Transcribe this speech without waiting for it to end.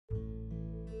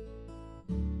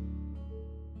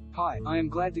Hi, I am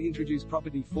glad to introduce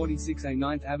property 46A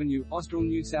 9th Avenue, Austral,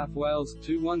 New South Wales,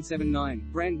 2179,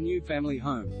 brand new family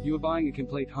home. You are buying a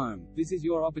complete home. This is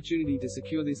your opportunity to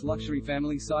secure this luxury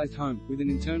family-sized home, with an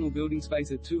internal building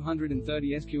space of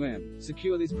 230 sqm.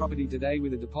 Secure this property today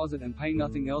with a deposit and pay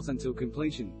nothing else until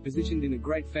completion. Positioned in a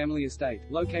great family estate,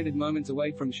 located moments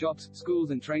away from shops,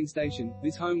 schools and train station,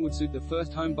 this home would suit the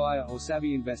first home buyer or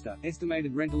savvy investor.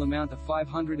 Estimated rental amount of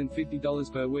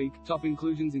 $550 per week. Top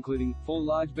inclusions including 4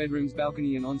 large bedrooms,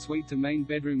 balcony and ensuite to main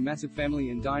bedroom, massive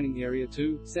family and dining area,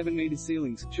 2 7-meter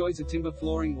ceilings, choice of timber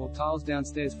flooring or tiles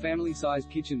downstairs, family-sized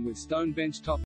kitchen with stone bench top.